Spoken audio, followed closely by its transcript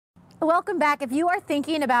Welcome back. If you are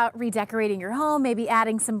thinking about redecorating your home, maybe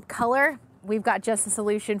adding some color, we've got just a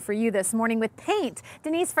solution for you this morning with paint.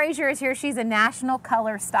 Denise Frazier is here. She's a national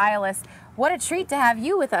color stylist. What a treat to have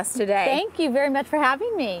you with us today. Thank you very much for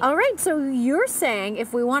having me. All right, so you're saying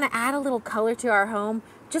if we want to add a little color to our home,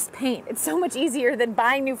 just paint. It's so much easier than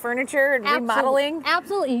buying new furniture and remodeling.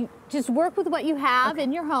 Absolutely. Just work with what you have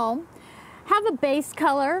in your home. Have a base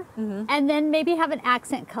color, and then maybe have an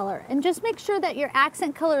accent color. And just make sure that your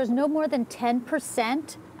accent color is no more than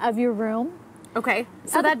 10% of your room. Okay,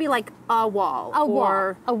 so that'd be like a wall.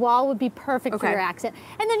 A wall would be perfect for your accent.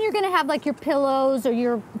 And then you're gonna have like your pillows or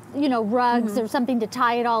your, rugs or something to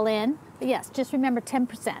tie it all in. But yes, just remember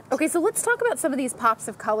 10%. Okay, so let's talk about some of these pops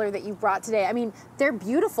of color that you brought today. I mean, they're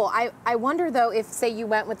beautiful. I wonder though, if say you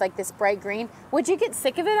went with like this bright green, would you get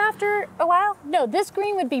sick of it after a while? No, this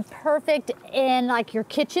green would be perfect in like your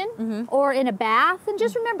kitchen or in a bath. And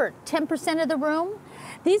just remember, 10% of the room.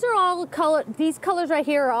 These are all these colors right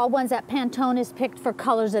here are all ones that Pantone has picked for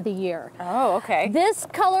colors of the year. Oh, okay. This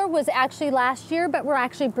color was actually last year, but we're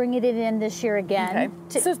actually bringing it in this year again.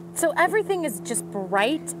 Okay. So everything is just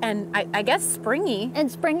bright and I guess springy.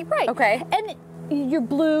 And springy, right. Okay. And your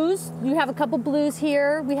blues, you have a couple blues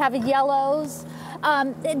here. We have yellows.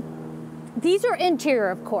 These are interior,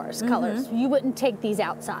 of course, colors. You wouldn't take these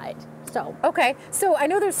outside. So. Okay, so I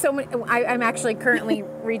know there's so many. I'm actually currently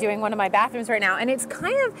redoing one of my bathrooms right now, and it's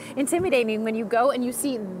kind of intimidating when you go and you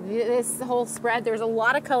see this whole spread. There's a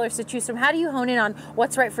lot of colors to choose from. How do you hone in on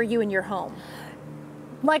what's right for you in your home?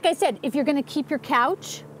 Like I said, if you're going to keep your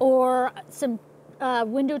couch or some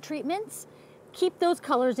window treatments, keep those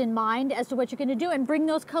colors in mind as to what you're going to do and bring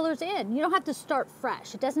those colors in. You don't have to start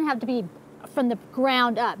fresh. It doesn't have to be from the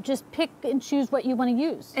ground up. Just pick and choose what you want to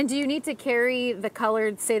use. And do you need to carry the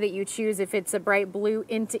color, say that you choose, if it's a bright blue,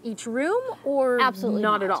 into each room, or absolutely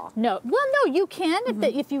not at all? No. Well, no, you can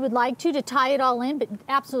if you would like to tie it all in, but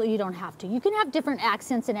absolutely you don't have to. You can have different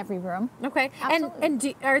accents in every room. Okay.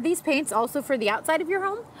 And are these paints also for the outside of your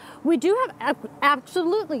home? We do have,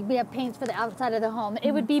 absolutely, we have paints for the outside of the home.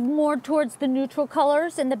 It would be more towards the neutral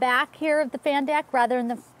colors in the back here of the fan deck rather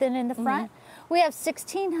than in the front. We have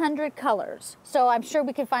 1,600 colors, so I'm sure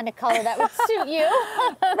we can find a color that would suit you.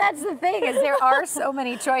 That's the thing, is there are so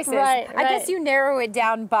many choices. Right. I guess you narrow it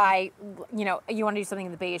down by, you want to do something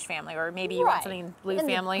in the beige family, or maybe you want something in the blue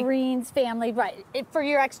family. The greens family, right. For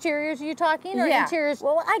your exteriors, are you talking, or interiors?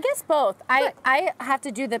 Well, I guess both. I have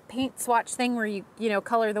to do the paint swatch thing where you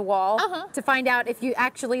color the wall to find out if you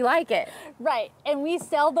actually like it. Right, and we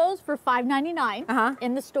sell those for $5.99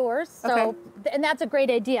 in the stores, so and that's a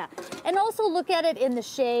great idea. And also look at it in the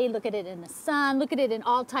shade, look at it in the sun, look at it in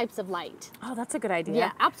all types of light. Oh, that's a good idea.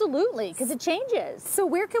 Yeah, absolutely, because it changes. So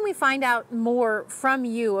where can we find out more from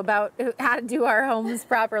you about how to do our homes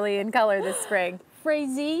properly in color this spring?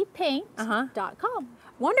 FrazeePaint.com.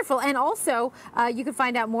 Wonderful. And also, you can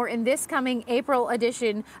find out more in this coming April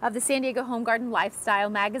edition of the San Diego Home Garden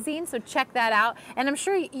Lifestyle magazine. So check that out. And I'm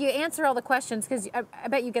sure you answer all the questions, because I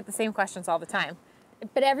bet you get the same questions all the time.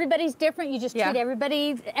 But everybody's different. You just treat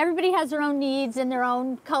everybody has their own needs and their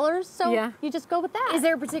own colors. So you just go with that. Is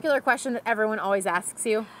there a particular question that everyone always asks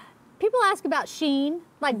you? People ask about sheen,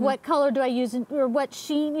 like what color do I use, or what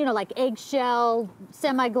sheen, like eggshell,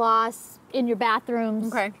 semi-gloss in your bathrooms.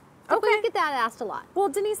 Okay. We get that asked a lot. Well,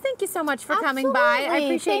 Denise, thank you so much for coming by. I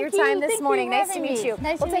appreciate your time this morning. Nice to meet you.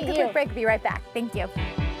 Nice to meet you. We'll take a quick break. Be right back. Thank you.